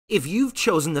If you've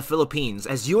chosen the Philippines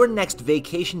as your next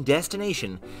vacation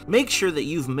destination, make sure that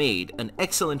you've made an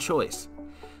excellent choice.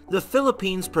 The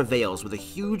Philippines prevails with a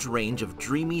huge range of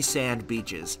dreamy sand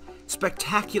beaches,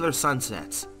 spectacular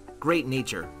sunsets, great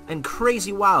nature, and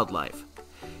crazy wildlife.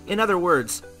 In other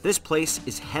words, this place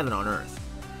is heaven on earth.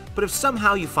 But if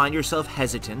somehow you find yourself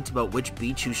hesitant about which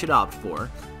beach you should opt for,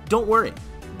 don't worry,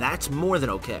 that's more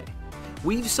than okay.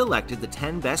 We've selected the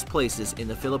 10 best places in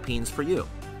the Philippines for you.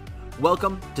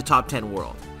 Welcome to Top 10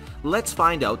 World. Let's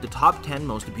find out the top 10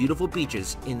 most beautiful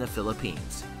beaches in the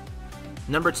Philippines.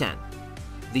 Number 10.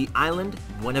 The Island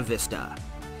Buena Vista.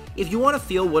 If you want to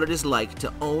feel what it is like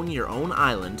to own your own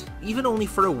island, even only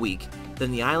for a week,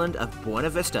 then the island of Buena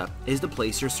Vista is the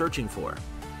place you're searching for.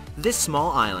 This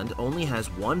small island only has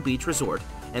one beach resort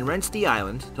and rents the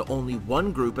island to only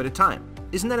one group at a time.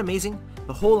 Isn't that amazing?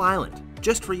 The whole island,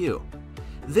 just for you.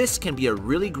 This can be a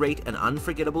really great and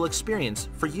unforgettable experience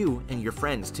for you and your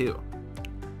friends too.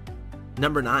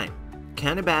 Number 9.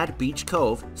 Canabad Beach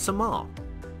Cove, Samal.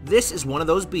 This is one of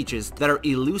those beaches that are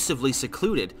elusively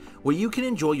secluded where you can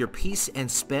enjoy your peace and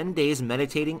spend days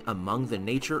meditating among the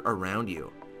nature around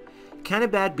you.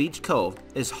 Canabad Beach Cove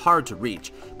is hard to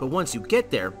reach, but once you get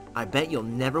there, I bet you'll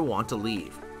never want to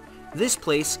leave. This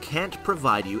place can't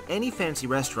provide you any fancy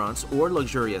restaurants or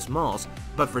luxurious malls,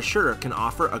 but for sure can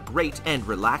offer a great and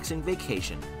relaxing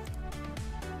vacation.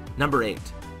 Number 8.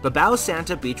 Babao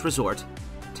Santa Beach Resort,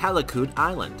 Talakud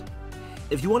Island.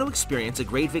 If you want to experience a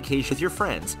great vacation with your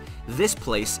friends, this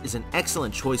place is an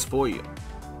excellent choice for you.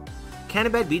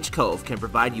 Canabad Beach Cove can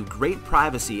provide you great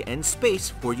privacy and space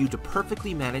for you to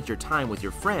perfectly manage your time with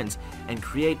your friends and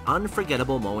create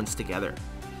unforgettable moments together.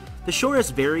 The shore is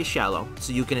very shallow,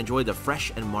 so you can enjoy the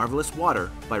fresh and marvelous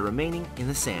water by remaining in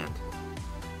the sand.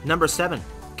 Number 7.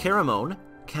 Caramon,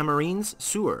 Camarines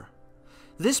Sur.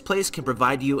 This place can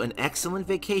provide you an excellent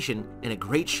vacation and a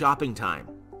great shopping time.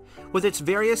 With its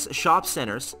various shop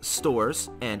centers, stores,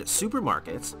 and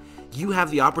supermarkets, you have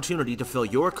the opportunity to fill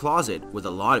your closet with a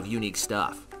lot of unique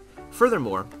stuff.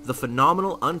 Furthermore, the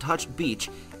phenomenal untouched beach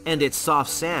and its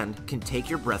soft sand can take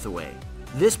your breath away.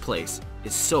 This place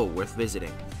is so worth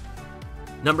visiting.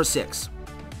 Number 6.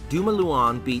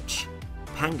 Dumaluan Beach,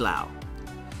 Panglao.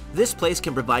 This place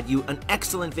can provide you an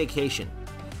excellent vacation.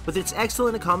 With its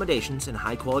excellent accommodations and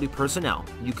high-quality personnel,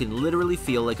 you can literally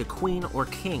feel like a queen or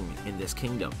king in this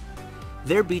kingdom.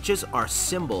 Their beaches are a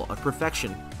symbol of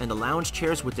perfection, and the lounge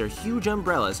chairs with their huge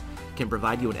umbrellas can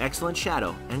provide you an excellent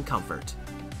shadow and comfort.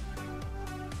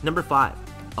 Number 5.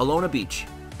 Alona Beach,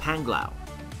 Panglao.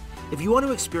 If you want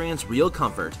to experience real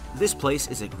comfort, this place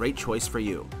is a great choice for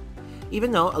you. Even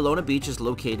though Alona Beach is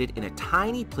located in a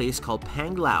tiny place called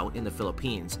Panglao in the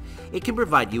Philippines, it can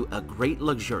provide you a great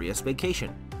luxurious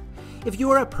vacation. If you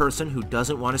are a person who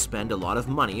doesn't want to spend a lot of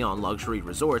money on luxury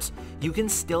resorts, you can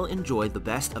still enjoy the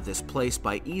best of this place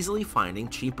by easily finding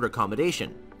cheaper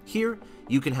accommodation. Here,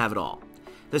 you can have it all.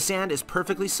 The sand is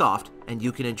perfectly soft, and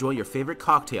you can enjoy your favorite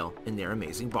cocktail in their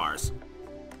amazing bars.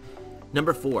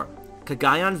 Number 4.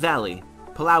 Cagayan Valley,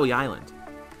 Palawi Island.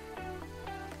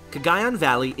 Cagayan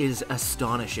Valley is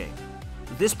astonishing.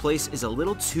 This place is a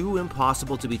little too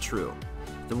impossible to be true.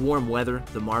 The warm weather,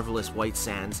 the marvelous white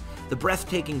sands, the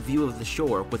breathtaking view of the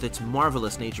shore with its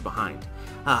marvelous nature behind.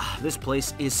 This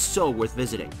place is so worth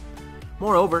visiting.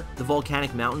 Moreover, the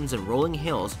volcanic mountains and rolling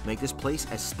hills make this place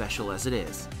as special as it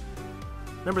is.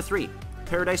 Number 3.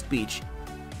 Paradise Beach,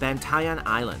 Bantayan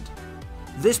Island.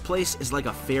 This place is like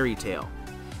a fairy tale.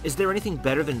 Is there anything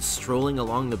better than strolling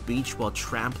along the beach while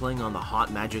trampling on the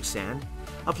hot magic sand?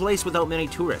 A place without many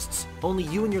tourists, only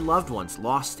you and your loved ones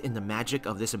lost in the magic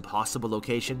of this impossible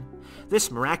location?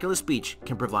 This miraculous beach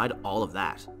can provide all of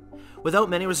that. Without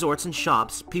many resorts and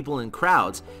shops, people and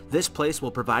crowds, this place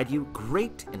will provide you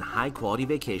great and high-quality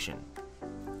vacation.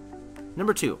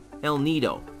 Number 2. El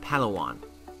Nido, Palawan.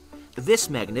 This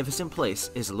magnificent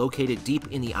place is located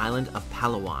deep in the island of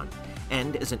Palawan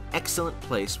and is an excellent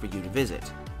place for you to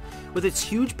visit. With its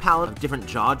huge palette of different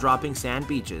jaw-dropping sand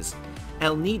beaches,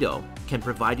 El Nido can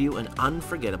provide you an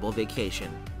unforgettable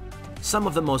vacation. Some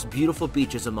of the most beautiful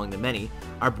beaches among the many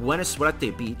are Buena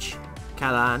Suerte Beach,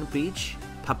 Calaan Beach,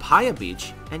 Papaya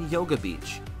Beach, and Yoga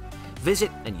Beach. Visit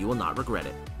and you will not regret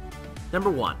it. Number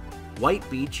 1. White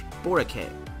Beach, Boracay.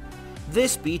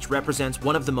 This beach represents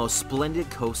one of the most splendid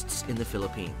coasts in the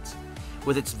Philippines.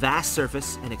 With its vast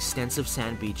surface and extensive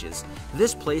sand beaches,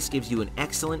 this place gives you an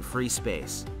excellent free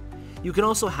space. You can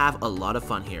also have a lot of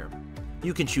fun here.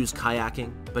 You can choose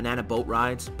kayaking, banana boat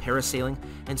rides, parasailing,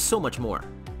 and so much more.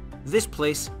 This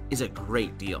place is a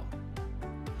great deal.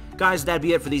 Guys, that'd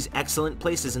be it for these excellent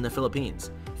places in the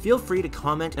Philippines. Feel free to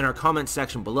comment in our comment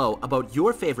section below about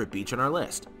your favorite beach on our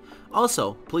list.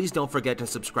 Also, please don't forget to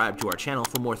subscribe to our channel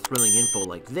for more thrilling info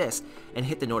like this, and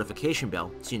hit the notification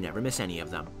bell so you never miss any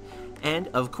of them. And,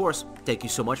 of course, thank you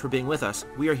so much for being with us.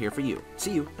 We are here for you.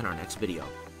 See you in our next video.